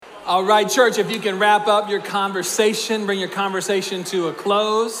All right, church, if you can wrap up your conversation, bring your conversation to a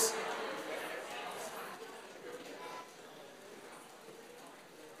close.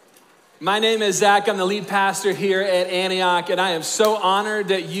 My name is Zach. I'm the lead pastor here at Antioch, and I am so honored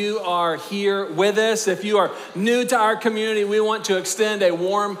that you are here with us. If you are new to our community, we want to extend a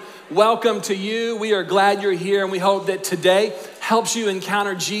warm welcome to you. We are glad you're here, and we hope that today helps you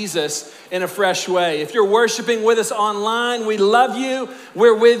encounter Jesus in a fresh way. If you're worshiping with us online, we love you,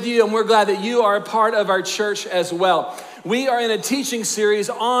 we're with you, and we're glad that you are a part of our church as well. We are in a teaching series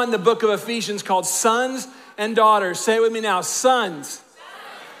on the book of Ephesians called Sons and Daughters. Say it with me now, sons.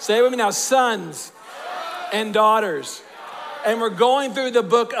 Say it with me now, sons and daughters. And we're going through the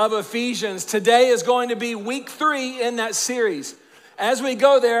book of Ephesians. Today is going to be week 3 in that series. As we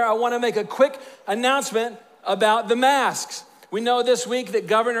go there, I want to make a quick announcement about the masks. We know this week that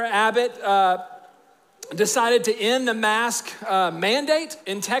Governor Abbott decided to end the mask mandate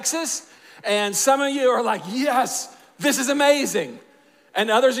in Texas. And some of you are like, yes, this is amazing. And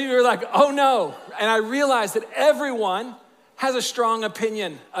others of you are like, oh no. And I realize that everyone has a strong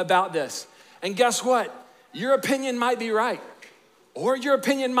opinion about this. And guess what? Your opinion might be right, or your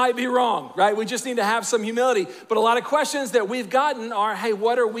opinion might be wrong, right? We just need to have some humility. But a lot of questions that we've gotten are, hey,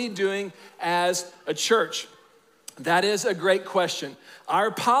 what are we doing as a church? That is a great question.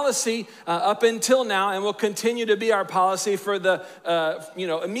 Our policy up until now, and will continue to be our policy for the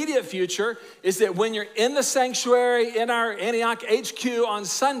immediate future, is that when you're in the sanctuary in our Antioch HQ on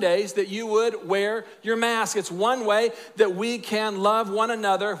Sundays, that you would wear your mask. It's one way that we can love one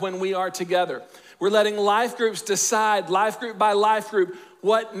another when we are together. We're letting life groups decide, life group by life group,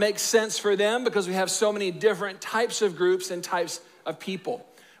 what makes sense for them, because we have so many different types of groups and types of people.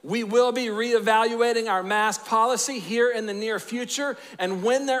 We will be reevaluating our mask policy here in the near future. And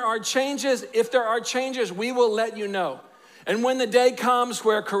when there are changes, if there are changes, we will let you know. And when the day comes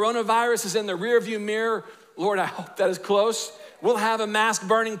where coronavirus is in the rearview mirror, Lord, I hope that is close, we'll have a mask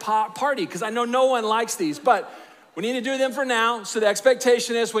burning party, because I know no one likes these, but we need to do them for now. So the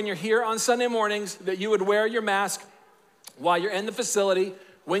expectation is when you're here on Sunday mornings that you would wear your mask while you're in the facility.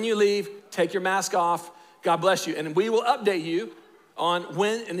 When you leave, take your mask off. God bless you. And we will update you on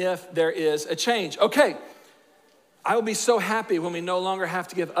when and if there is a change. Okay, I will be so happy when we no longer have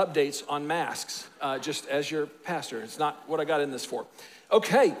to give updates on masks, just as your pastor. It's not what I got in this for.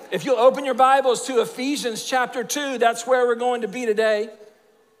 Okay, if you'll open your Bibles to Ephesians chapter 2, that's where we're going to be today.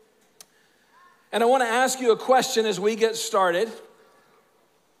 And I want to ask you a question as we get started.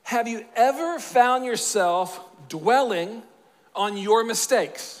 Have you ever found yourself dwelling on your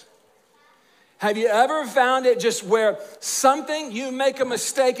mistakes? Have you ever found it just where you make a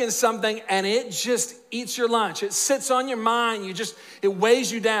mistake in something and it just eats your lunch? It sits on your mind, it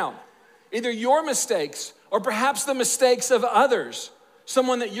weighs you down. Either your mistakes or perhaps the mistakes of others.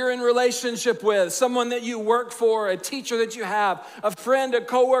 Someone that you're in relationship with, someone that you work for, a teacher that you have, a friend, a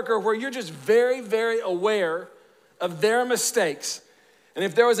coworker, where you're just very, very aware of their mistakes. And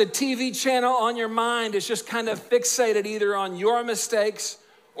if there was a TV channel on your mind, it's just kind of fixated either on your mistakes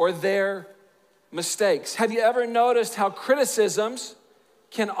or their mistakes. Have you ever noticed how criticisms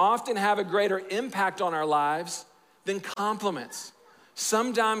can often have a greater impact on our lives than compliments?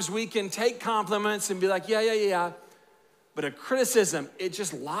 Sometimes we can take compliments and be like, yeah. But a criticism, it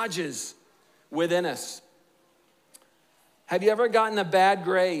just lodges within us. Have you ever gotten a bad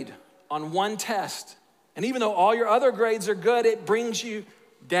grade on one test? And even though all your other grades are good, it brings you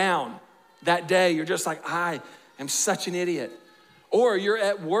down that day. You're just like, I am such an idiot. Or you're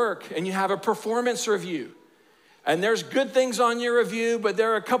at work and you have a performance review. And there's good things on your review, but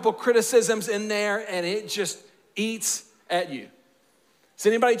there are a couple criticisms in there and it just eats at you. Does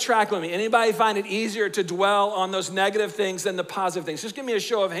anybody track with me? Anybody find it easier to dwell on those negative things than the positive things? Just give me a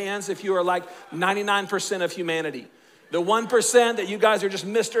show of hands if you are like 99% of humanity. The 1% that you guys are just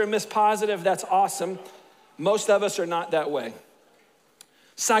Mr. and Miss Positive, that's awesome. Most of us are not that way.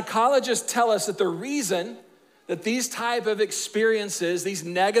 Psychologists tell us that the reason that these type of experiences, these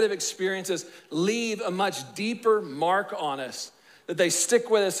negative experiences, leave a much deeper mark on us, that they stick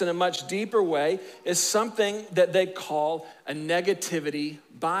with us in a much deeper way, is something that they call a negativity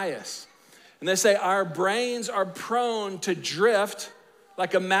bias. And they say our brains are prone to drift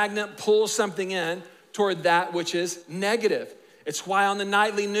like a magnet pulls something in toward that which is negative. It's why on the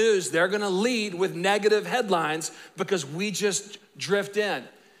nightly news, they're gonna lead with negative headlines, because we just drift in.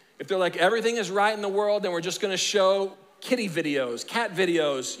 If they're like, everything is right in the world, then we're just gonna show kitty videos, cat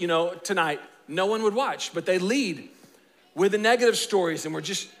videos, tonight, no one would watch, but they lead with the negative stories, and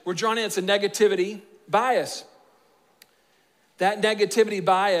we're drawn in. It's a negativity bias. That negativity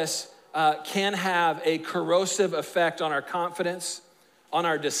bias can have a corrosive effect on our confidence, on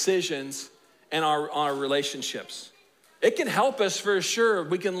our decisions and our relationships. It can help us for sure.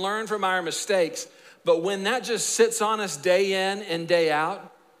 We can learn from our mistakes. But when that just sits on us day in and day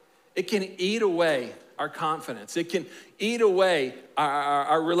out, it can eat away our confidence. It can eat away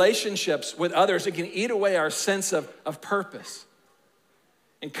our relationships with others. It can eat away our sense of purpose.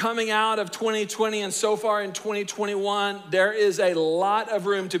 And coming out of 2020 and so far in 2021, there is a lot of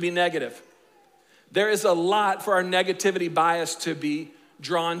room to be negative. There is a lot for our negativity bias to be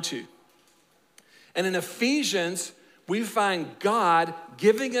drawn to. And in Ephesians, we find God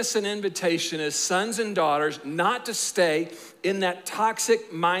giving us an invitation as sons and daughters not to stay in that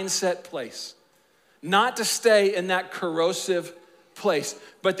toxic mindset place, not to stay in that corrosive place,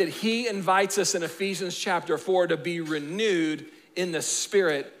 but that he invites us in Ephesians chapter 4 to be renewed in the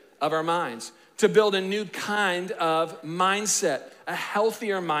spirit of our minds, to build a new kind of mindset, a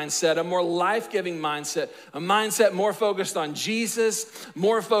healthier mindset, a more life-giving mindset, a mindset more focused on Jesus,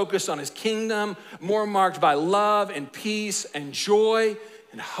 more focused on his kingdom, more marked by love and peace and joy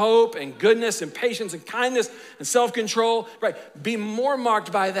and hope and goodness and patience and kindness and self-control, right? Be more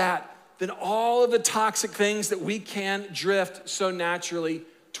marked by that than all of the toxic things that we can drift so naturally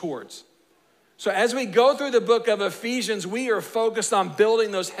towards. So as we go through the book of Ephesians, we are focused on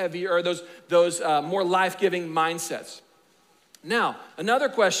building those heavier, or those more life-giving mindsets. Now, another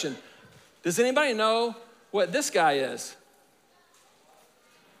question. Does anybody know what this guy is?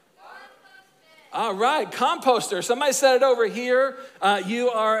 All right, composter. Somebody said it over here. You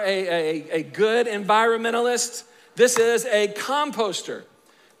are a good environmentalist. This is a composter.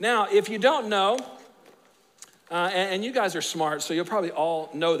 Now, if you don't know, and you guys are smart, so you'll probably all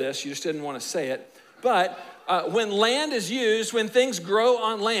know this. You just didn't want to say it. But when land is used, when things grow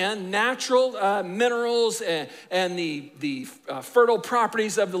on land, natural minerals and the fertile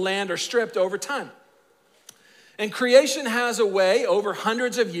properties of the land are stripped over time. And creation has a way over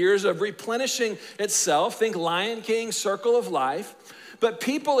hundreds of years of replenishing itself. Think Lion King, Circle of Life. But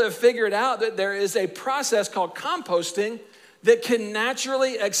people have figured out that there is a process called composting that can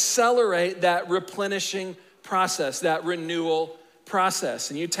naturally accelerate that replenishing process, that renewal process.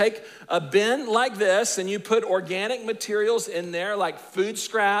 And you take a bin like this and you put organic materials in there like food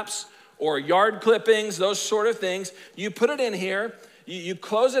scraps or yard clippings, those sort of things. You put it in here, you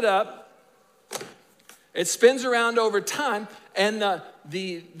close it up, it spins around over time, and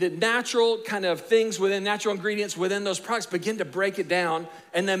the natural kind of things within, natural ingredients within those products begin to break it down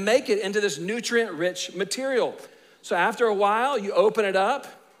and then make it into this nutrient-rich material. So after a while, you open it up,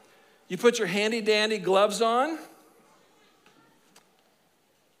 you put your handy dandy gloves on.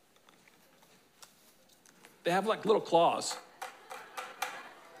 They have like little claws.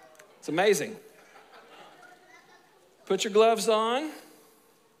 It's amazing. Put your gloves on.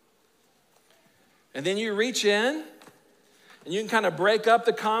 And then you reach in and you can kind of break up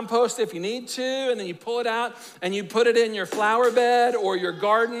the compost if you need to, and then you pull it out and you put it in your flower bed or your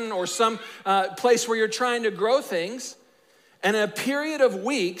garden or some place where you're trying to grow things. And in a period of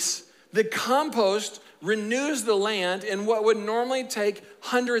weeks, the compost renews the land in what would normally take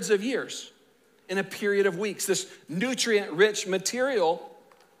hundreds of years. In a period of weeks, this nutrient-rich material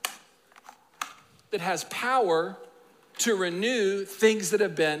that has power to renew things that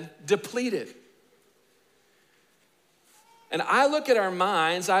have been depleted. And I look at our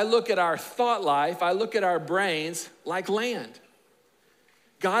minds, I look at our thought life, I look at our brains like land.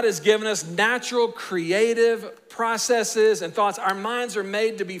 God has given us natural, creative processes and thoughts. Our minds are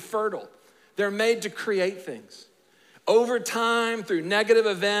made to be fertile. They're made to create things. Over time, through negative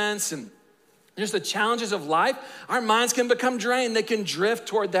events and just the challenges of life, our minds can become drained. They can drift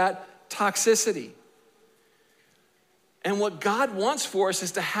toward that toxicity. And what God wants for us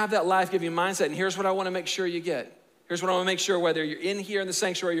is to have that life-giving mindset. And here's what I want to make sure you get. Here's what I want to make sure, whether you're in here in the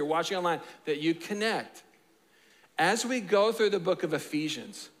sanctuary, you're watching online, that you connect. As we go through the book of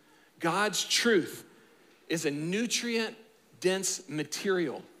Ephesians, God's truth is a nutrient-dense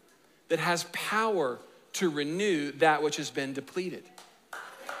material that has power to renew that which has been depleted.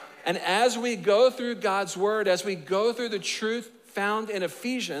 And as we go through God's word, as we go through the truth found in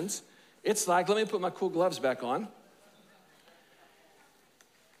Ephesians, it's like, let me put my cool gloves back on.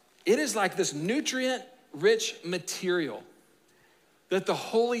 It is like this nutrient-rich material that the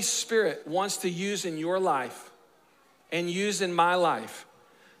Holy Spirit wants to use in your life and use in my life,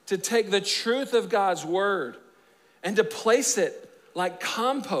 to take the truth of God's word and to place it like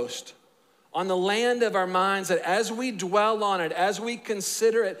compost on the land of our minds, that as we dwell on it, as we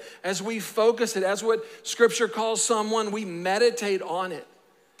consider it, as we focus it, as what Scripture calls Psalm 1, we meditate on it.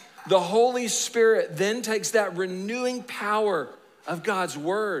 The Holy Spirit then takes that renewing power of God's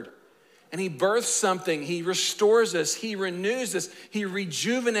word and he births something. He restores us. He renews us. He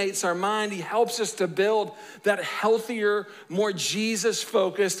rejuvenates our mind. He helps us to build that healthier, more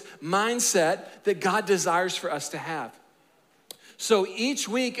Jesus-focused mindset that God desires for us to have. So each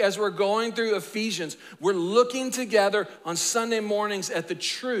week as we're going through Ephesians, we're looking together on Sunday mornings at the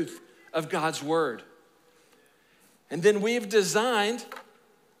truth of God's word. And then we've designed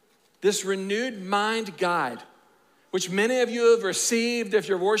this renewed mind guide, which many of you have received. If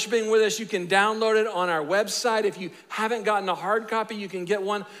you're worshiping with us, you can download it on our website. If you haven't gotten a hard copy, you can get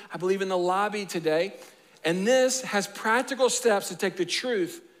one, I believe, in the lobby today. And this has practical steps to take the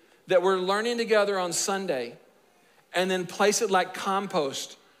truth that we're learning together on Sunday and then place it like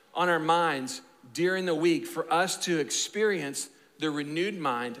compost on our minds during the week for us to experience the renewed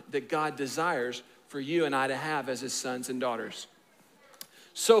mind that God desires for you and I to have as his sons and daughters.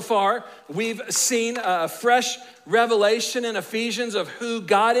 So far, we've seen a fresh revelation in Ephesians of who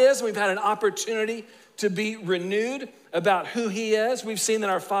God is. We've had an opportunity to be renewed about who he is. We've seen that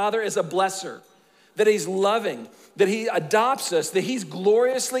our Father is a blesser, that he's loving, that he adopts us, that he's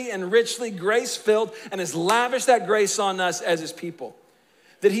gloriously and richly grace-filled and has lavished that grace on us as his people,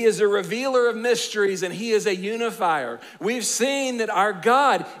 that he is a revealer of mysteries and he is a unifier. We've seen that our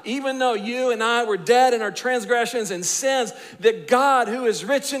God, even though you and I were dead in our transgressions and sins, that God, who is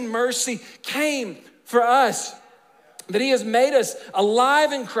rich in mercy, came for us, that he has made us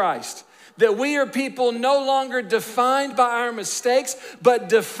alive in Christ, that we are people no longer defined by our mistakes, but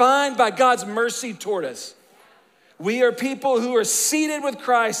defined by God's mercy toward us. We are people who are seated with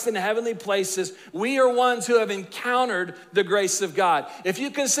Christ in heavenly places. We are ones who have encountered the grace of God. If you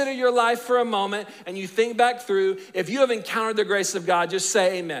consider your life for a moment and you think back through, if you have encountered the grace of God, just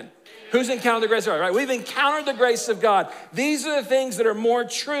say amen. Who's encountered the grace of God, right? We've encountered the grace of God. These are the things that are more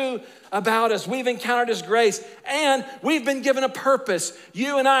true about us. We've encountered his grace and we've been given a purpose.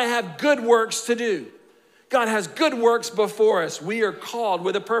 You and I have good works to do. God has good works before us. We are called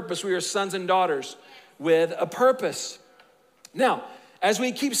with a purpose. We are sons and daughters with a purpose. Now, as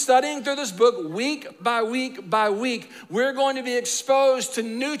we keep studying through this book, week by week by week, we're going to be exposed to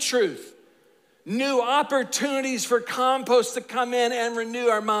new truth, new opportunities for compost to come in and renew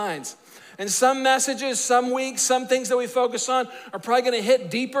our minds. And some messages, some weeks, some things that we focus on are probably going to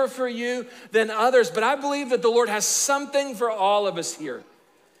hit deeper for you than others. But I believe that the Lord has something for all of us here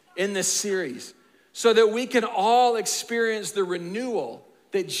in this series so that we can all experience the renewal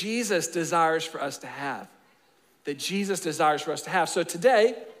that Jesus desires for us to have. That Jesus desires for us to have. So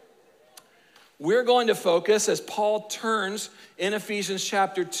today, we're going to focus, as Paul turns in Ephesians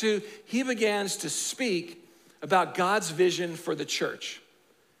chapter 2, he begins to speak about God's vision for the church.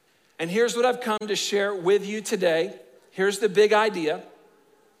 And here's what I've come to share with you today. Here's the big idea.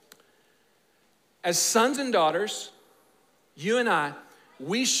 As sons and daughters, you and I,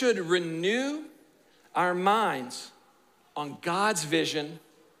 we should renew our minds on God's vision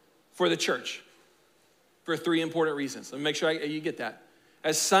for the church for three important reasons. Let me make sure you get that.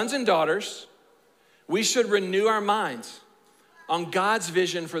 As sons and daughters, we should renew our minds on God's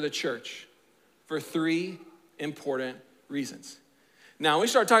vision for the church for three important reasons. Now, when we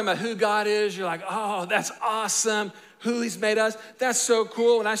start talking about who God is, you're like, oh, that's awesome. Who he's made us, that's so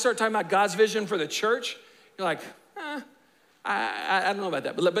cool. When I start talking about God's vision for the church, you're like, I don't know about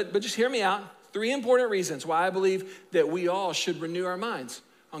that. But just hear me out. Three important reasons why I believe that we all should renew our minds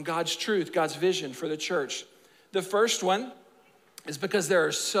on God's truth, God's vision for the church. The first one is because there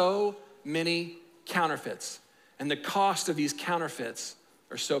are so many counterfeits, and the cost of these counterfeits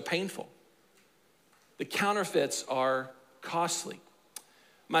are so painful. The counterfeits are costly.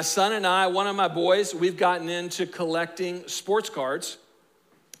 My son and I, one of my boys, we've gotten into collecting sports cards,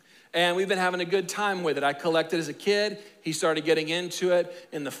 and we've been having a good time with it. I collected as a kid. He started getting into it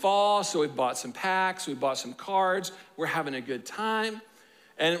in the fall, so we bought some packs, we bought some cards. We're having a good time,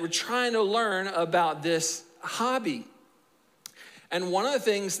 and we're trying to learn about this hobby. And one of the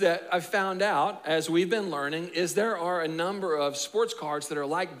things that I've found out as we've been learning is there are a number of sports cards that are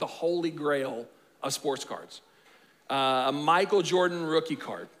like the holy grail of sports cards. A Michael Jordan rookie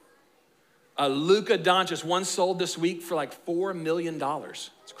card. A Luka Doncic, one sold this week for like $4 million.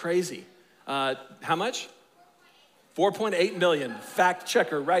 It's crazy. How much? 4.8 million. Fact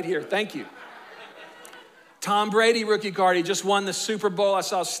checker right here. Thank you. Tom Brady rookie card. He just won the Super Bowl. I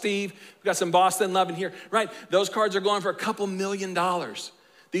saw Steve. We got some Boston love in here. Right. Those cards are going for a couple $1 million.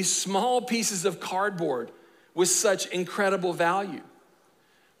 These small pieces of cardboard with such incredible value.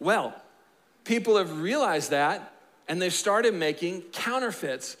 Well, people have realized that, and they've started making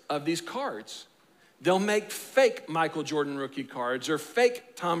counterfeits of these cards. They'll make fake Michael Jordan rookie cards or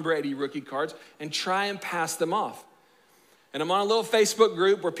fake Tom Brady rookie cards and try and pass them off. And I'm on a little Facebook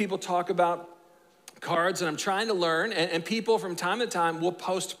group where people talk about cards, and I'm trying to learn. And people from time to time will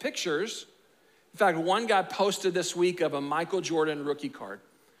post pictures. In fact, one guy posted this week of a Michael Jordan rookie card.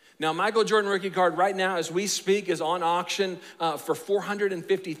 Now, Michael Jordan rookie card right now, as we speak, is on auction for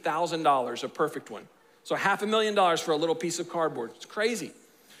 $450,000, a perfect one. So $500,000 for a little piece of cardboard. It's crazy.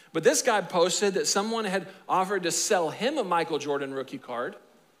 But this guy posted that someone had offered to sell him a Michael Jordan rookie card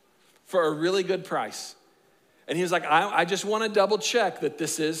for a really good price. And he was like, I just want to double check that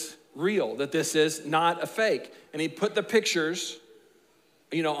this is real, that this is not a fake. And he put the pictures,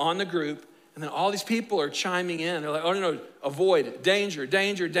 on the group. And then all these people are chiming in. They're like, oh, no, avoid, danger,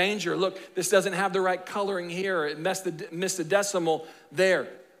 danger, danger. Look, this doesn't have the right coloring here. It missed the decimal there.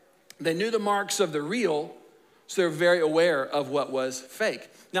 They knew the marks of the real, so they're very aware of what was fake.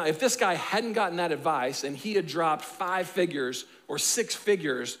 Now, if this guy hadn't gotten that advice and he had dropped 5 figures or 6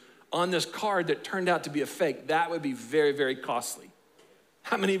 figures on this card that turned out to be a fake, that would be very, very costly.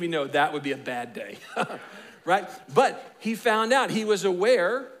 How many of you know that would be a bad day, right? But he found out, he was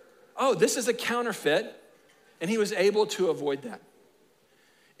aware, oh, this is a counterfeit, and he was able to avoid that.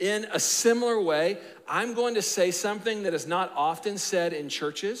 In a similar way, I'm going to say something that is not often said in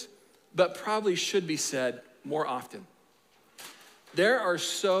churches, but probably should be said more often. There are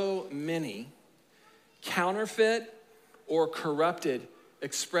so many counterfeit or corrupted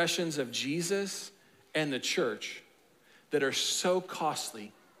expressions of Jesus and the church that are so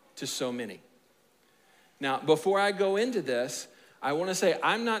costly to so many. Now, before I go into this, I want to say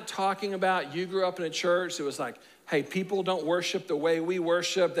I'm not talking about you grew up in a church that was like, hey, people don't worship the way we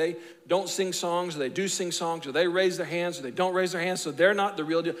worship. They don't sing songs, or they do sing songs, or they raise their hands, or they don't raise their hands, so they're not the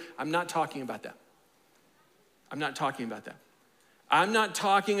real deal. I'm not talking about that. I'm not talking about that. I'm not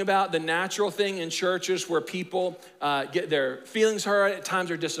talking about the natural thing in churches where people get their feelings hurt, at times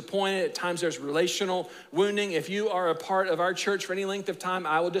they're disappointed, at times there's relational wounding. If you are a part of our church for any length of time,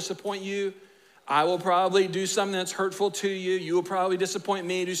 I will disappoint you. I will probably do something that's hurtful to you. You will probably disappoint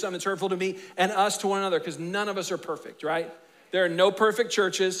me, do something that's hurtful to me, and us to one another, because none of us are perfect, right? There are no perfect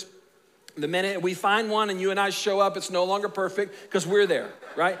churches. The minute we find one and you and I show up, it's no longer perfect because we're there,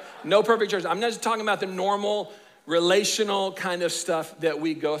 right? No perfect church. I'm not just talking about the normal relational kind of stuff that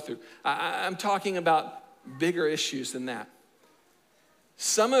we go through. I'm talking about bigger issues than that.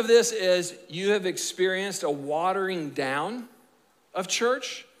 Some of this is you have experienced a watering down of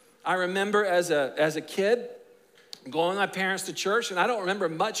church. I remember as a kid going with my parents to church, and I don't remember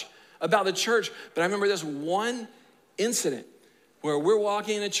much about the church, but I remember this one incident where we're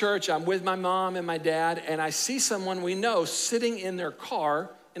walking into church, I'm with my mom and my dad, and I see someone we know sitting in their car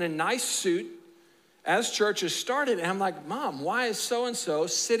in a nice suit as church has started, and I'm like, Mom, why is so-and-so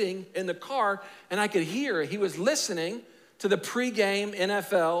sitting in the car? And I could hear he was listening to the pregame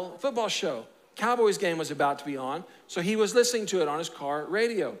NFL football show. Cowboys game was about to be on, so he was listening to it on his car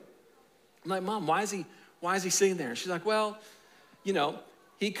radio. I'm like, Mom, why is he sitting there? And she's like, well,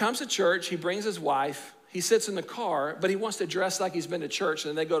 he comes to church, he brings his wife, he sits in the car, but he wants to dress like he's been to church, and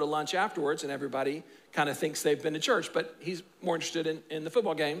then they go to lunch afterwards, and everybody kind of thinks they've been to church, but he's more interested in the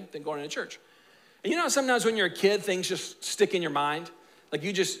football game than going to church. And sometimes when you're a kid, things just stick in your mind. Like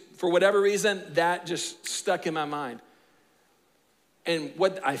you just, for whatever reason, that just stuck in my mind. And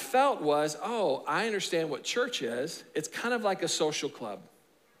what I felt was, oh, I understand what church is. It's kind of like a social club.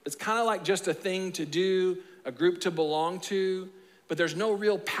 It's kind of like just a thing to do, a group to belong to, but there's no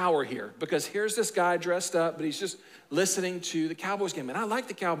real power here because here's this guy dressed up, but he's just listening to the Cowboys game. And I like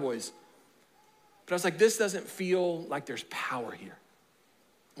the Cowboys. But I was like, this doesn't feel like there's power here.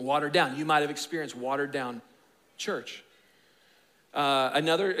 Watered down. You might have experienced watered down church.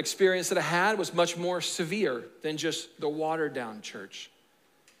 Another experience that I had was much more severe than just the watered down church.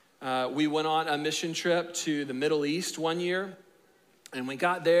 We went on a mission trip to the Middle East one year, and we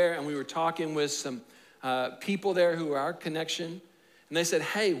got there and we were talking with some people there who were our connection, and they said,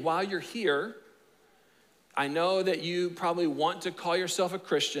 hey, while you're here, I know that you probably want to call yourself a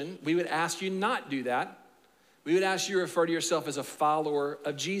Christian. We would ask you not do that. We would ask you to refer to yourself as a follower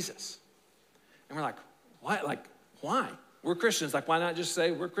of Jesus. And we're like, what? Like, why? We're Christians. Like, why not just say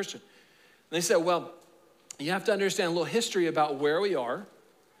we're Christian? And they said, well, you have to understand a little history about where we are.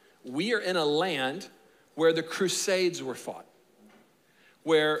 We are in a land where the Crusades were fought,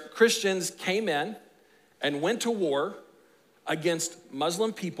 where Christians came in and went to war against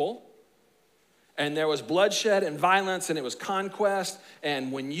Muslim people, and there was bloodshed and violence, and it was conquest.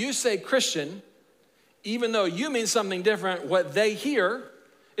 And when you say Christian, even though you mean something different, what they hear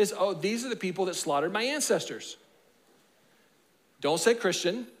is, oh, these are the people that slaughtered my ancestors. Don't say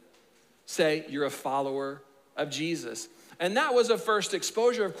Christian, say you're a follower of Jesus. And that was a first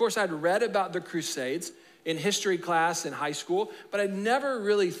exposure. Of course, I'd read about the Crusades in history class in high school, but I'd never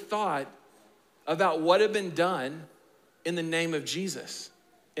really thought about what had been done in the name of Jesus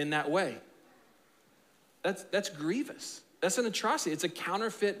in that way. That's grievous. That's an atrocity. It's a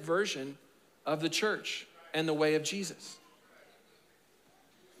counterfeit version of the church and the way of Jesus.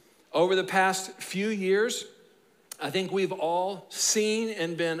 Over the past few years, I think we've all seen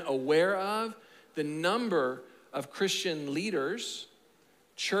and been aware of the number of Christian leaders,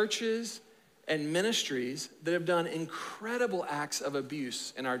 churches, and ministries that have done incredible acts of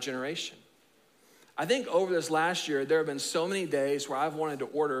abuse in our generation. I think over this last year, there have been so many days where I've wanted to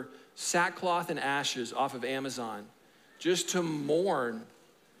order sackcloth and ashes off of Amazon just to mourn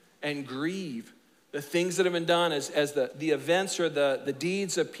and grieve the things that have been done as the events or the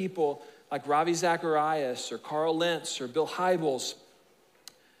deeds of people like Ravi Zacharias or Carl Lentz or Bill Hybels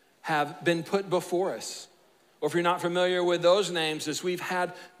have been put before us. Or if you're not familiar with those names, as we've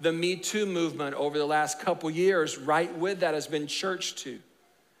had the Me Too movement over the last couple years, right with that has been church too.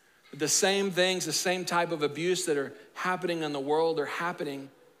 The same things, the same type of abuse that are happening in the world are happening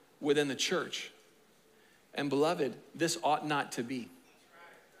within the church. And beloved, this ought not to be.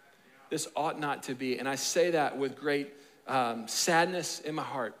 This ought not to be. And I say that with great sadness in my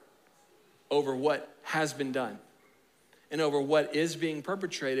heart over what has been done and over what is being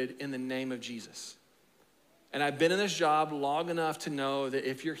perpetrated in the name of Jesus. And I've been in this job long enough to know that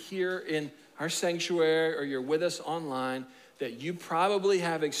if you're here in our sanctuary or you're with us online, that you probably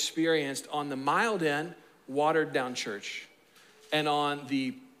have experienced on the mild end, watered down church. And on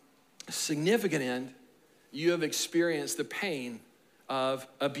the significant end, you have experienced the pain of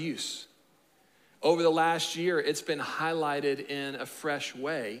abuse. Over the last year, it's been highlighted in a fresh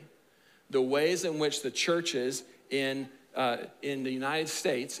way, the ways in which the churches in the United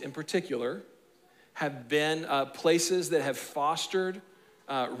States in particular have been places that have fostered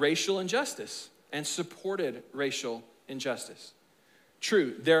racial injustice and supported racial injustice.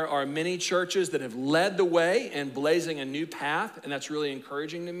 True, there are many churches that have led the way in blazing a new path, and that's really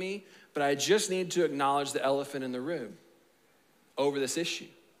encouraging to me, but I just need to acknowledge the elephant in the room over this issue.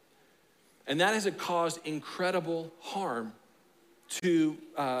 And that has caused incredible harm to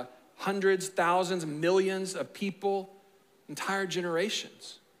hundreds, thousands, millions of people, entire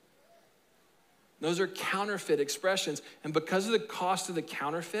generations. Those are counterfeit expressions. And because of the cost of the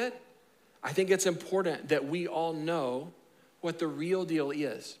counterfeit, I think it's important that we all know what the real deal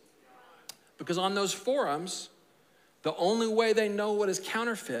is. Because on those forums, the only way they know what is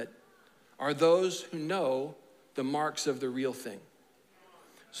counterfeit are those who know the marks of the real thing.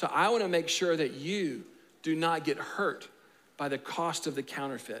 So I want to make sure that you do not get hurt by the cost of the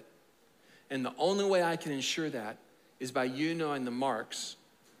counterfeit. And the only way I can ensure that is by you knowing the marks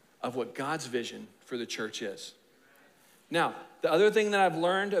of what God's vision for the church is. Now, the other thing that I've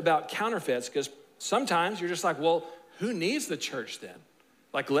learned about counterfeits, because sometimes you're just like, well, who needs the church then?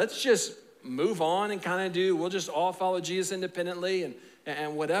 Like, let's just move on and kind of we'll just all follow Jesus independently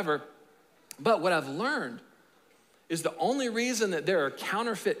and whatever. But what I've learned is the only reason that there are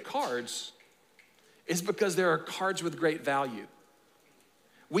counterfeit cards is because there are cards with great value.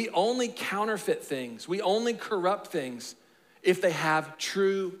 We only counterfeit things. We only corrupt things if they have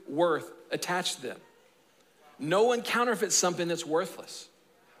true worth attached to them. No one counterfeits something that's worthless,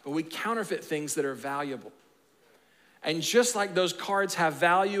 but we counterfeit things that are valuable. And just like those cards have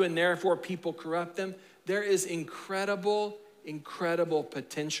value and therefore people corrupt them, there is incredible, incredible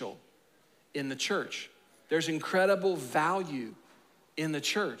potential in the church. There's incredible value in the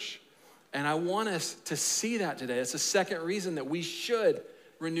church. And I want us to see that today. It's the second reason that we should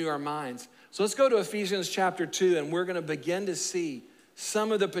renew our minds. So let's go to Ephesians chapter 2, and we're going to begin to see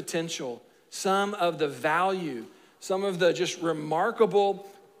some of the potential, some of the value, some of the just remarkable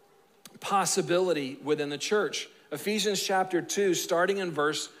possibility within the church. Ephesians chapter 2, starting in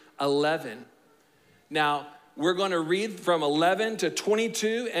verse 11. Now, we're going to read from 11 to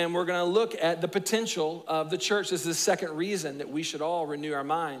 22, and we're going to look at the potential of the church. This is the second reason that we should all renew our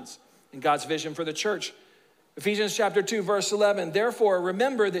minds in God's vision for the church. Ephesians chapter 2, verse 11. Therefore,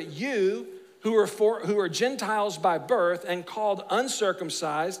 remember that you who are Gentiles by birth and called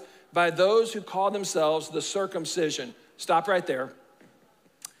uncircumcised by those who call themselves the circumcision. Stop right there.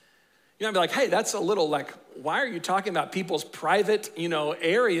 You might be like, hey, that's a little like, why are you talking about people's private,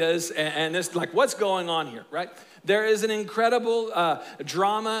 areas and this, like, what's going on here, right? There is an incredible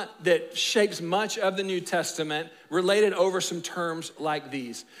drama that shapes much of the New Testament related over some terms like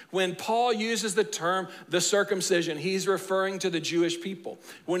these. When Paul uses the term the circumcision, he's referring to the Jewish people.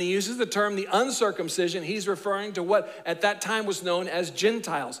 When he uses the term the uncircumcision, he's referring to what at that time was known as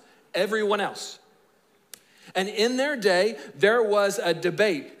Gentiles, everyone else. And in their day, there was a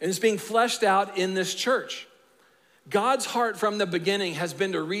debate, and it's being fleshed out in this church. God's heart from the beginning has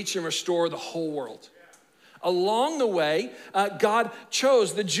been to reach and restore the whole world. Along the way, God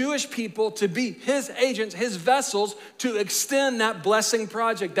chose the Jewish people to be his agents, his vessels, to extend that blessing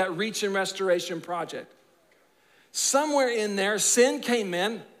project, that reach and restoration project. Somewhere in there, sin came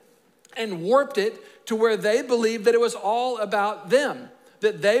in and warped it to where they believed that it was all about them,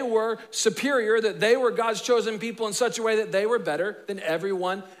 that they were superior, that they were God's chosen people in such a way that they were better than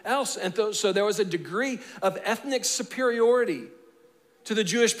everyone else. And so there was a degree of ethnic superiority to the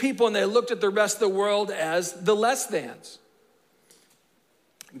Jewish people, and they looked at the rest of the world as the less thans.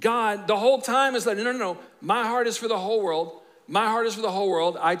 God, the whole time, is like, no, my heart is for the whole world. My heart is for the whole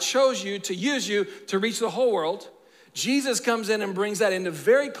world. I chose you to use you to reach the whole world. Jesus comes in and brings that into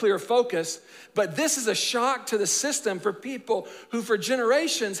very clear focus, but this is a shock to the system for people who for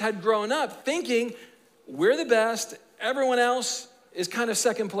generations had grown up thinking we're the best, everyone else is kind of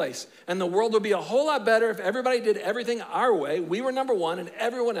second place. And the world would be a whole lot better if everybody did everything our way. We were number one and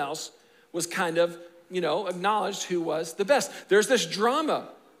everyone else was kind of, acknowledged who was the best. There's this drama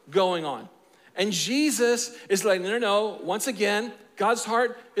going on. And Jesus is like, no. Once again, God's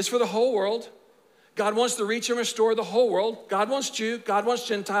heart is for the whole world. God wants to reach and restore the whole world. God wants Jew, God wants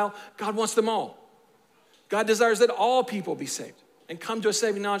Gentile, God wants them all. God desires that all people be saved and come to a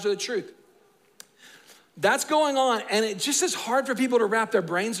saving knowledge of the truth. That's going on, and it just is hard for people to wrap their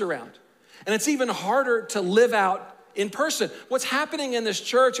brains around. And it's even harder to live out in person. What's happening in this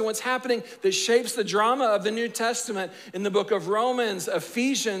church and what's happening that shapes the drama of the New Testament in the book of Romans,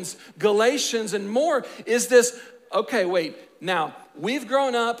 Ephesians, Galatians, and more is this, okay, wait, now we've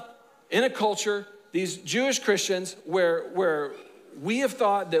grown up in a culture, these Jewish Christians, where we have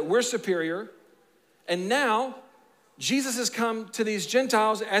thought that we're superior, and now Jesus has come to these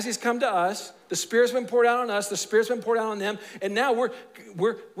Gentiles as he's come to us. The Spirit's been poured out on us. The Spirit's been poured out on them. And now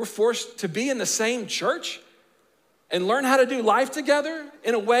we're forced to be in the same church and learn how to do life together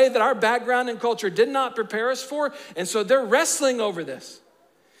in a way that our background and culture did not prepare us for. And so they're wrestling over this.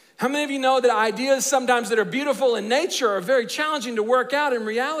 How many of you know that ideas sometimes that are beautiful in nature are very challenging to work out in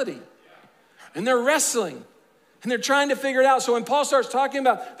reality? And they're wrestling. And they're trying to figure it out. So when Paul starts talking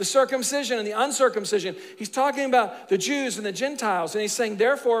about the circumcision and the uncircumcision, he's talking about the Jews and the Gentiles. And he's saying,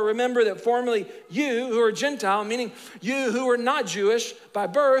 therefore, remember that formerly you who are Gentile, meaning you who are not Jewish by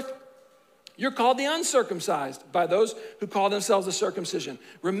birth, you're called the uncircumcised by those who call themselves the circumcision.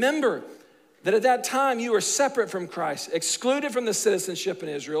 Remember that at that time you were separate from Christ, excluded from the citizenship in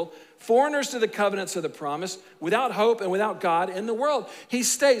Israel, foreigners to the covenants of the promise, without hope and without God in the world. He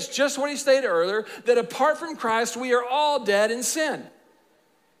states just what he stated earlier, that apart from Christ, we are all dead in sin.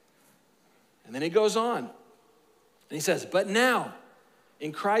 And then he goes on, and he says, but now,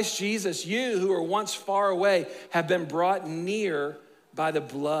 in Christ Jesus, you who were once far away have been brought near by the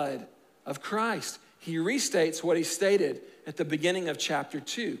blood of Christ. He restates what he stated at the beginning of chapter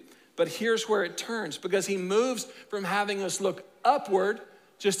 2. But here's where it turns, because he moves from having us look upward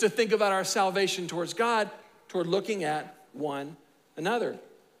just to think about our salvation towards God, toward looking at one another. And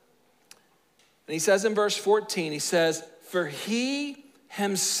he says in verse 14, he says, for he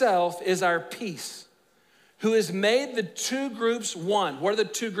himself is our peace, who has made the two groups one. What are the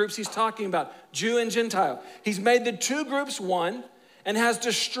two groups he's talking about? Jew and Gentile. He's made the two groups one and has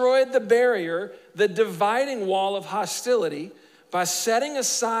destroyed the barrier, the dividing wall of hostility, by setting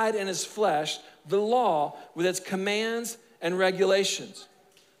aside in his flesh the law with its commands and regulations.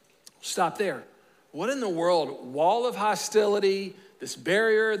 Stop there. What in the world? Wall of hostility, this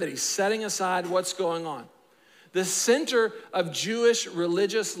barrier that he's setting aside, what's going on? The center of Jewish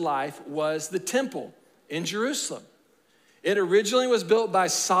religious life was the temple in Jerusalem. It originally was built by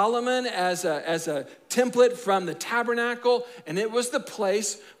Solomon as a template from the tabernacle, and it was the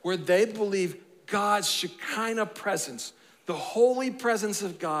place where they believed God's Shekinah presence, the holy presence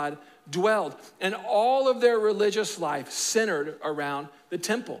of God, dwelled. And all of their religious life centered around the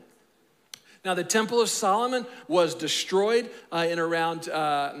temple. Now, the Temple of Solomon was destroyed in around,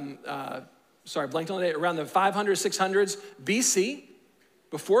 around the 500s, 600s BC,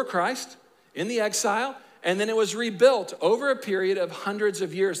 before Christ, in the exile. And then it was rebuilt over a period of hundreds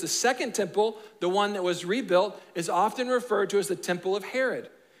of years. The second temple, the one that was rebuilt, is often referred to as the Temple of Herod.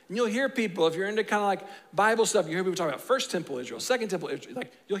 And you'll hear people, if you're into kind of like Bible stuff, you hear people talk about First Temple Israel, Second Temple Israel,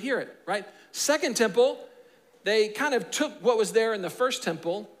 like you'll hear it, right? Second Temple, they kind of took what was there in the first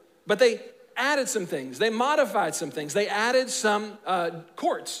temple, but they added some things. They modified some things. They added some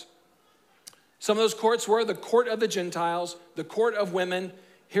courts. Some of those courts were the court of the Gentiles, the court of women.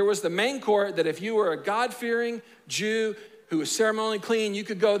 Here was the main court that if you were a God-fearing Jew who was ceremonially clean, you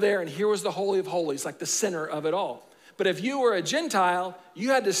could go there, and here was the Holy of Holies, like the center of it all. But if you were a Gentile,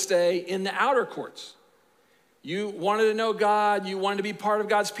 you had to stay in the outer courts. You wanted to know God, you wanted to be part of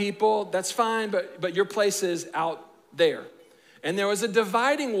God's people, that's fine, but your place is out there. And there was a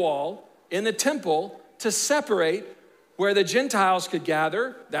dividing wall in the temple to separate where the Gentiles could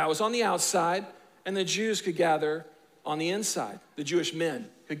gather, that was on the outside, and the Jews could gather on the inside. The Jewish men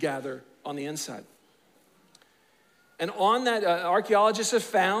could gather on the inside. And on that, archaeologists have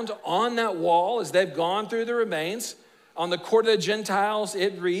found on that wall, as they've gone through the remains, on the court of the Gentiles,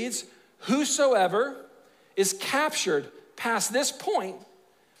 it reads, "Whosoever is captured past this point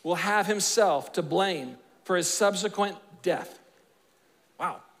will have himself to blame for his subsequent death."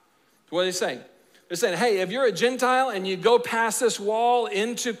 Wow. What are they saying? They're saying, hey, if you're a Gentile and you go past this wall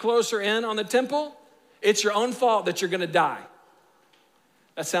into closer in on the temple, it's your own fault that you're gonna die.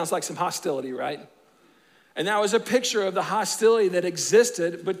 That sounds like some hostility, right? And that was a picture of the hostility that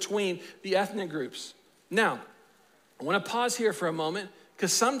existed between the ethnic groups. Now, I want to pause here for a moment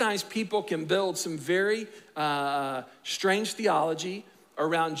because sometimes people can build some very strange theology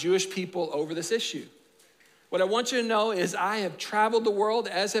around Jewish people over this issue. What I want you to know is I have traveled the world,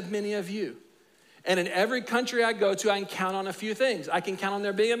 as have many of you. And in every country I go to, I can count on a few things. I can count on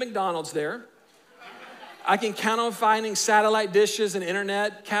there being a McDonald's there. I can count on finding satellite dishes and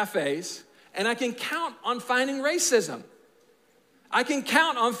internet cafes. And I can count on finding racism. I can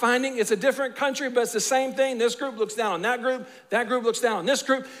count on finding it's a different country, but it's the same thing. This group looks down on that group looks down on this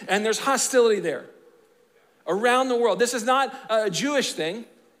group, and there's hostility there around the world. This is not a Jewish thing.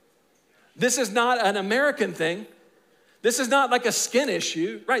 This is not an American thing. This is not like a skin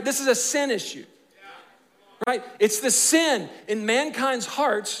issue, right? This is a sin issue, right? It's the sin in mankind's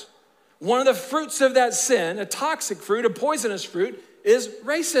hearts. One of the fruits of that sin, a toxic fruit, a poisonous fruit, is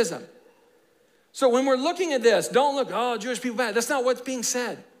racism. So when we're looking at this, don't look, oh, Jewish people bad. That's not what's being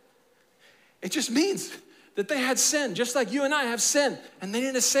said. It just means that they had sin, just like you and I have sin, and they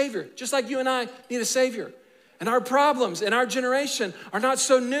need a Savior, just like you and I need a Savior. And our problems in our generation are not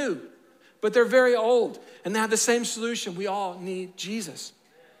so new, but they're very old, and they have the same solution. We all need Jesus.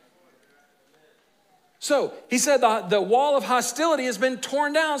 So he said the wall of hostility has been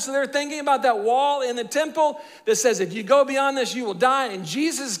torn down. So they're thinking about that wall in the temple that says, if you go beyond this, you will die. And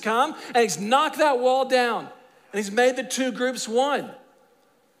Jesus has come and he's knocked that wall down. And he's made the two groups one.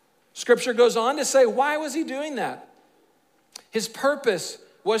 Scripture goes on to say, why was he doing that? His purpose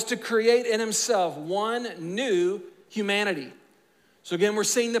was to create in himself one new humanity. So again, we're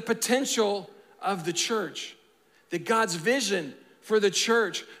seeing the potential of the church. That God's vision for the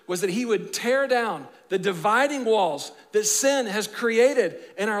church was that he would tear down the dividing walls that sin has created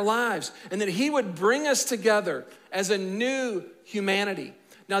in our lives, and that he would bring us together as a new humanity.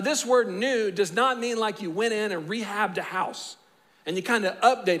 Now, this word new does not mean like you went in and rehabbed a house and you kind of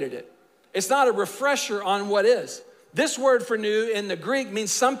updated it. It's not a refresher on what is. This word for new in the Greek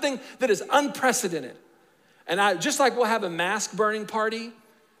means something that is unprecedented. And just like we'll have a mask burning party,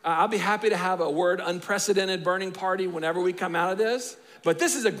 I'll be happy to have a word unprecedented burning party whenever we come out of this. But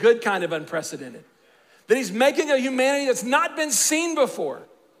this is a good kind of unprecedented. That he's making a humanity that's not been seen before.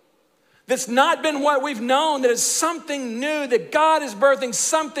 That's not been what we've known. That it's something new. That God is birthing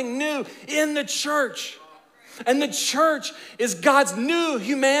something new in the church. And the church is God's new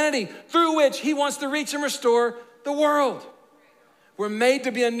humanity through which he wants to reach and restore the world. We're made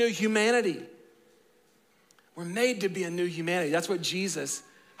to be a new humanity. We're made to be a new humanity. That's what Jesus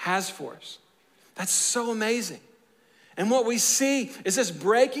has for us. That's so amazing. And what we see is this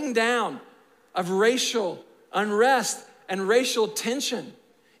breaking down of racial unrest and racial tension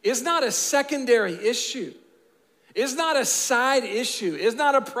is not a secondary issue. It's not a side issue. It's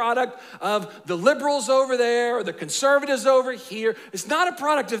not a product of the liberals over there or the conservatives over here. It's not a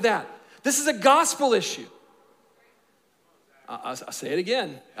product of that. This is a gospel issue. I'll say it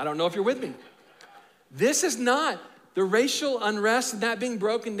again. I don't know if you're with me. This is not the racial unrest and that being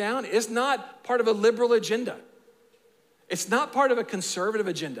broken down is not part of a liberal agenda. It's not part of a conservative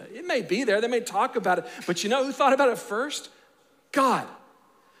agenda. It may be there. They may talk about it. But you know who thought about it first? God.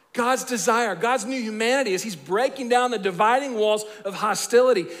 God's desire, God's new humanity is he's breaking down the dividing walls of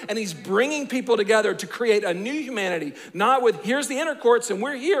hostility and he's bringing people together to create a new humanity, not with here's the inner courts and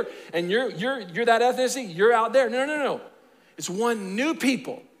we're here and you're that ethnicity, you're out there. No. It's one new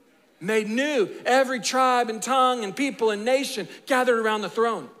people made new, every tribe and tongue and people and nation gathered around the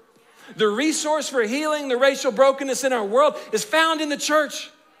throne. The resource for healing the racial brokenness in our world is found in the church.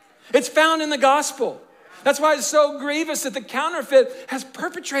 It's found in the gospel. That's why it's so grievous that the counterfeit has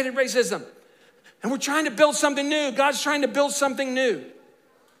perpetrated racism. And we're trying to build something new. God's trying to build something new.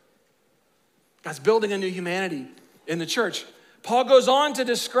 God's building a new humanity. in the church. Paul goes on to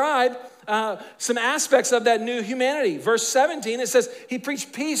describe some aspects of that new humanity. Verse 17, it says, he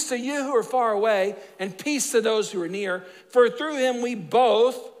preached peace to you who are far away and peace to those who are near. For through him we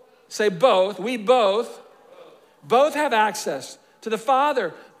both, say both, we both have access to the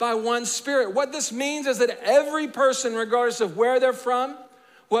Father by one Spirit. What this means is that every person, regardless of where they're from,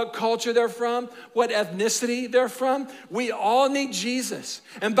 what culture they're from, what ethnicity they're from, we all need Jesus.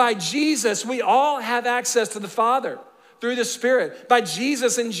 And by Jesus, we all have access to the Father through the Spirit, by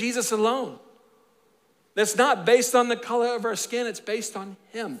Jesus and Jesus alone. That's not based on the color of our skin, it's based on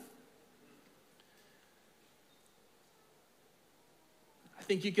him. I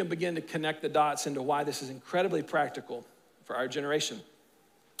think you can begin to connect the dots into why this is incredibly practical for our generation.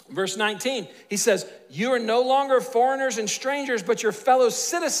 Verse 19, he says, you are no longer foreigners and strangers, but you're fellow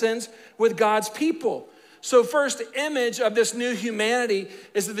citizens with God's people. So first image of this new humanity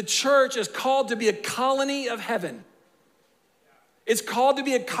is that the church is called to be a colony of heaven. It's called to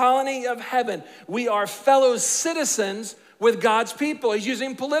be a colony of heaven. We are fellow citizens with God's people. He's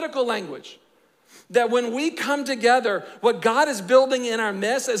using political language. That when we come together, what God is building in our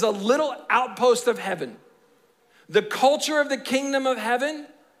midst is a little outpost of heaven. The culture of the kingdom of heaven,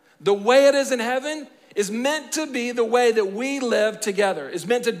 the way it is in heaven, is meant to be the way that we live together. Is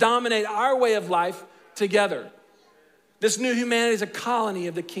meant to dominate our way of life together. This new humanity is a colony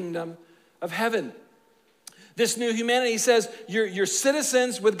of the kingdom of heaven. This new humanity says you're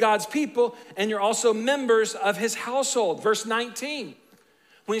citizens with God's people and you're also members of his household. Verse 19.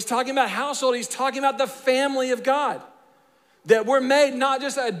 When he's talking about household, he's talking about the family of God. That we're made not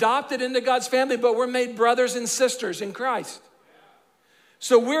just adopted into God's family, but we're made brothers and sisters in Christ.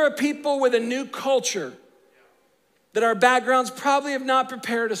 So we're a people with a new culture that our backgrounds probably have not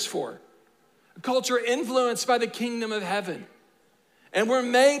prepared us for. A culture influenced by the kingdom of heaven. And we're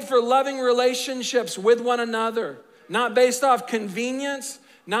made for loving relationships with one another, not based off convenience,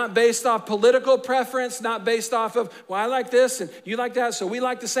 not based off political preference, not based off of, well, I like this and you like that, so we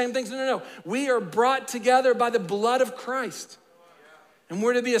like the same things. No. We are brought together by the blood of Christ. And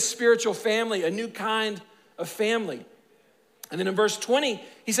we're to be a spiritual family, a new kind of family. And then in verse 20,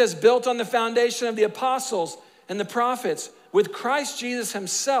 he says, built on the foundation of the apostles and the prophets, with Christ Jesus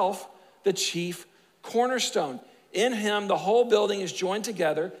himself, the chief cornerstone. In him, the whole building is joined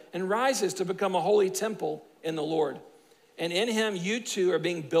together and rises to become a holy temple in the Lord. And in him, you two are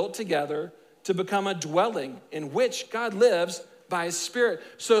being built together to become a dwelling in which God lives by his Spirit.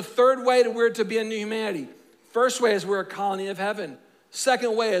 So third way that we're to be a new humanity. First way is we're a colony of heaven.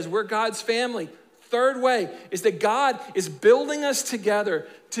 Second way is we're God's family. Third way is that God is building us together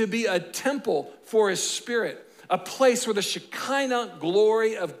to be a temple for his Spirit, a place where the Shekinah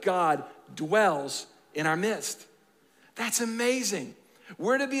glory of God dwells in our midst. That's amazing.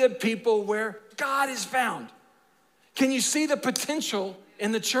 We're to be a people where God is found. Can you see the potential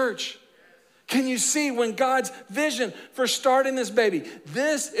in the church? Can you see when God's vision for starting this baby?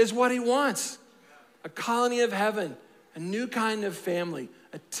 This is what he wants. A colony of heaven, a new kind of family,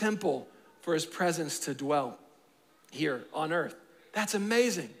 a temple for his presence to dwell here on earth. That's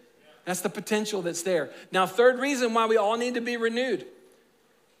amazing. That's the potential that's there. Now, third reason why we all need to be renewed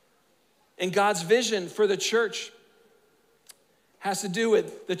in God's vision for the church has to do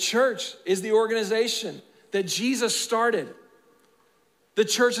with the church is the organization that Jesus started. The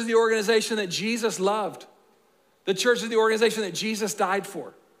church is the organization that Jesus loved. The church is the organization that Jesus died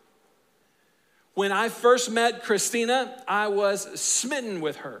for. When I first met Christina, I was smitten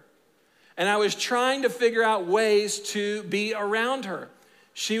with her. And I was trying to figure out ways to be around her.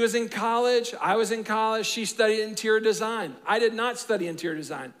 She was in college, I was in college, she studied interior design. I did not study interior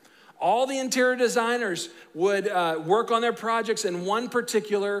design. All the interior designers would work on their projects in one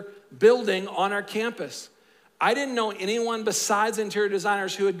particular building on our campus. I didn't know anyone besides interior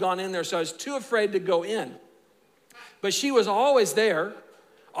designers who had gone in there, so I was too afraid to go in. But she was always there,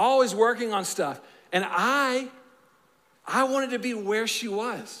 always working on stuff. And I wanted to be where she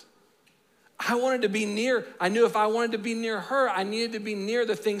was. I wanted to be near. I knew if I wanted to be near her, I needed to be near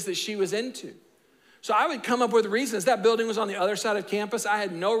the things that she was into. So I would come up with reasons. That building was on the other side of campus. I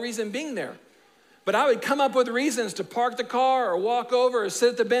had no reason being there. But I would come up with reasons to park the car or walk over or sit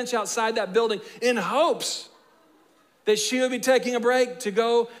at the bench outside that building in hopes that she would be taking a break to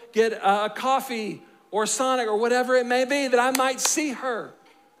go get a coffee or Sonic or whatever it may be, that I might see her.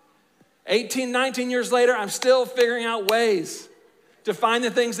 18, 19 years later, I'm still figuring out ways to find the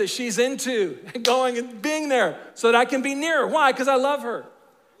things that she's into and going and being there so that I can be near her. Why? Because I love her,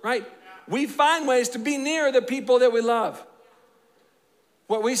 right? We find ways to be near the people that we love.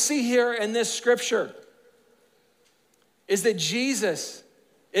 What we see here in this scripture is that Jesus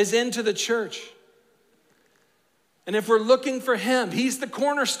is into the church. And if we're looking for him, he's the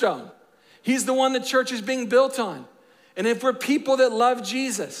cornerstone. He's the one the church is being built on. And if we're people that love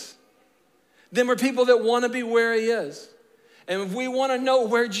Jesus, then we're people that want to be where he is. And if we want to know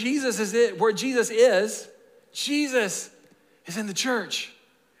where Jesus is, Jesus is in the church.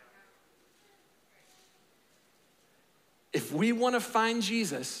 If we want to find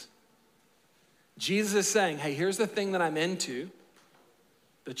Jesus, Jesus is saying, hey, here's the thing that I'm into,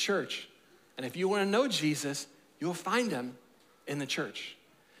 the church. And if you want to know Jesus, you'll find him in the church.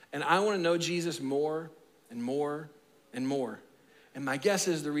 And I want to know Jesus more and more and more. And my guess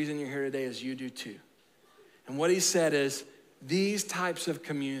is the reason you're here today is you do too. And what he said is these types of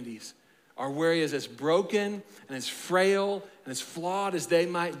communities are where he is as broken and as frail and as flawed as they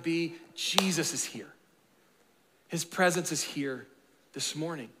might be. Jesus is here. His presence is here this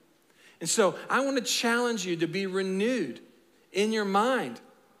morning. And so I want to challenge you to be renewed in your mind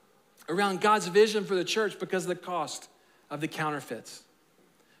around God's vision for the church because of the cost of the counterfeits,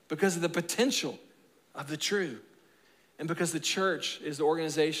 because of the potential of the true, and because the church is the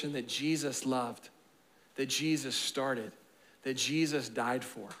organization that Jesus loved, that Jesus started, that Jesus died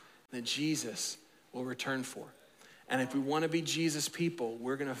for, that Jesus will return for. And if we want to be Jesus people,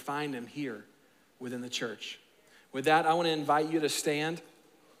 we're going to find him here within the church. With that, I want to invite you to stand.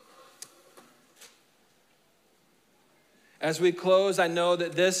 As we close, I know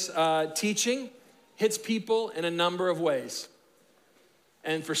that this teaching hits people in a number of ways.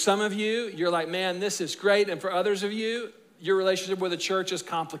 And for some of you, you're like, man, this is great. And for others of you, your relationship with the church is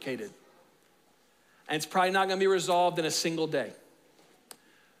complicated. And it's probably not going to be resolved in a single day.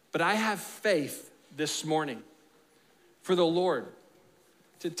 But I have faith this morning for the Lord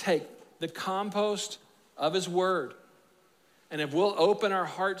to take the compost of his word, and if we'll open our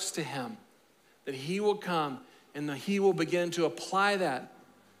hearts to him, that he will come and that he will begin to apply that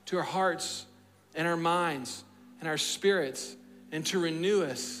to our hearts and our minds and our spirits, and to renew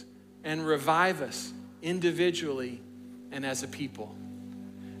us and revive us individually and as a people.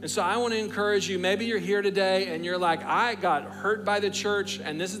 And so I want to encourage you, maybe you're here today and you're like, I got hurt by the church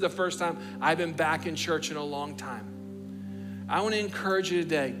and this is the first time I've been back in church in a long time. I want to encourage you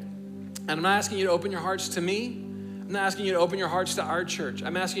today, and I'm not asking you to open your hearts to me. I'm not asking you to open your hearts to our church.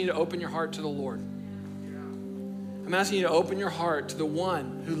 I'm asking you to open your heart to the Lord. I'm asking you to open your heart to the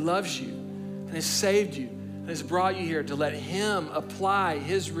one who loves you and has saved you and has brought you here to let him apply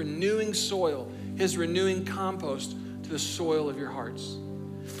his renewing soil, his renewing compost to the soil of your hearts.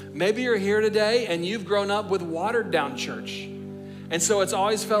 Maybe you're here today and you've grown up with watered down church. And so it's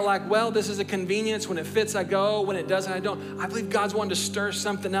always felt like, well, this is a convenience. When it fits, I go. When it doesn't, I don't. I believe God's wanting to stir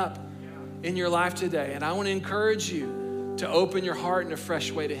something up in your life today. And I want to encourage you to open your heart in a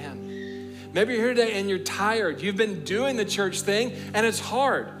fresh way to him. Maybe you're here today and you're tired. You've been doing the church thing and it's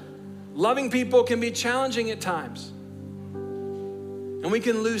hard. Loving people can be challenging at times. And we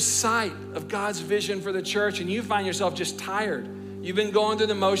can lose sight of God's vision for the church, and you find yourself just tired. You've been going through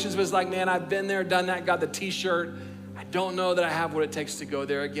the motions, but it's like, man, I've been there, done that, got the t-shirt. I don't know that I have what it takes to go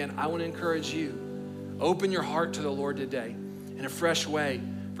there again. I want to encourage you. Open your heart to the Lord today in a fresh way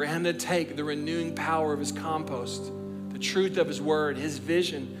for him to take the renewing power of his compost, the truth of his word, his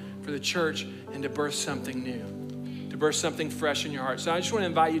vision for the church, and to birth something new, to birth something fresh in your heart. So I just want to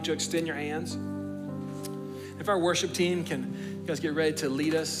invite you to extend your hands. If our worship team can, you guys get ready to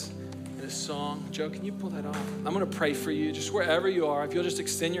lead us in a song. Joe, can you pull that off? I'm going to pray for you just wherever you are. If you'll just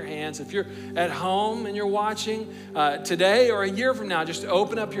extend your hands. If you're at home and you're watching today or a year from now, just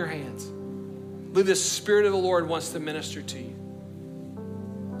open up your hands. I believe the Spirit of the Lord wants to minister to you.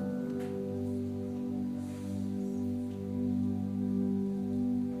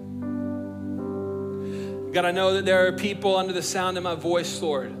 God, I know that there are people under the sound of my voice,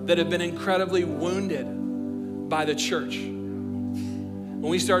 Lord, that have been incredibly wounded by the church. When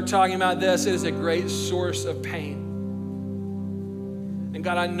we start talking about this, it is a great source of pain. And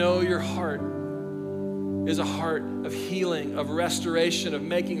God, I know your heart is a heart of healing, of restoration, of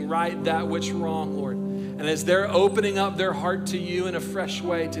making right that which wrong, Lord. And as they're opening up their heart to you in a fresh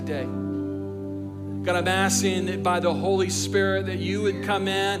way today, God, I'm asking that by the Holy Spirit that you would come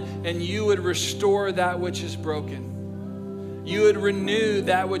in and you would restore that which is broken. You would renew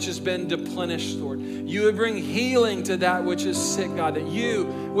that which has been deplenished, Lord. You would bring healing to that which is sick, God, that you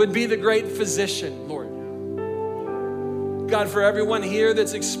would be the great physician, Lord. God, for everyone here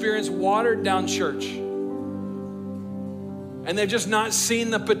that's experienced watered down church, and they've just not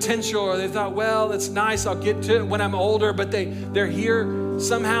seen the potential, or they thought, well, it's nice, I'll get to it when I'm older, but they're here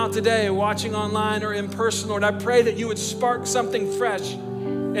somehow today watching online or in person, Lord. I pray that you would spark something fresh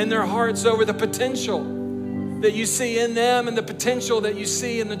in their hearts over the potential that you see in them and the potential that you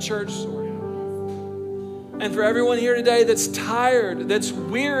see in the church, Lord. And for everyone here today that's tired, that's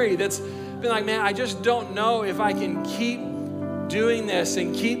weary, that's been like, man, I just don't know if I can keep doing this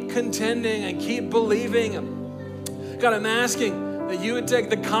and keep contending and keep believing. God, I'm asking that you would take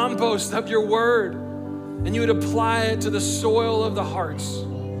the compost of your word and you would apply it to the soil of the hearts.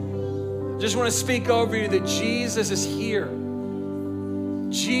 Just want to speak over you that Jesus is here.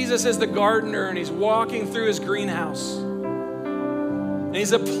 Jesus is the gardener and he's walking through his greenhouse. And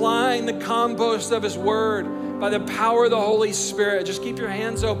he's applying the compost of his word by the power of the Holy Spirit. Just keep your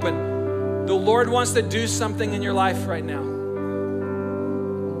hands open. The Lord wants to do something in your life right now.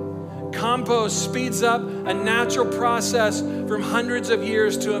 Compost speeds up a natural process from hundreds of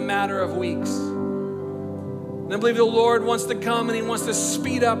years to a matter of weeks. And I believe the Lord wants to come and he wants to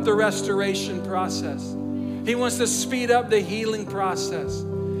speed up the restoration process. He wants to speed up the healing process.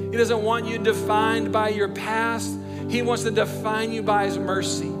 He doesn't want you defined by your past. He wants to define you by his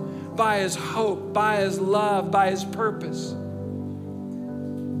mercy, by his hope, by his love, by his purpose.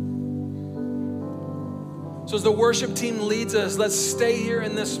 So as the worship team leads us, let's stay here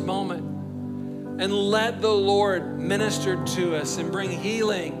in this moment and let the Lord minister to us and bring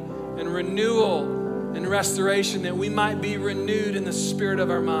healing and renewal and restoration, that we might be renewed in the spirit of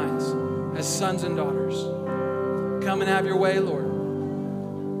our minds as sons and daughters. Come and have your way, Lord.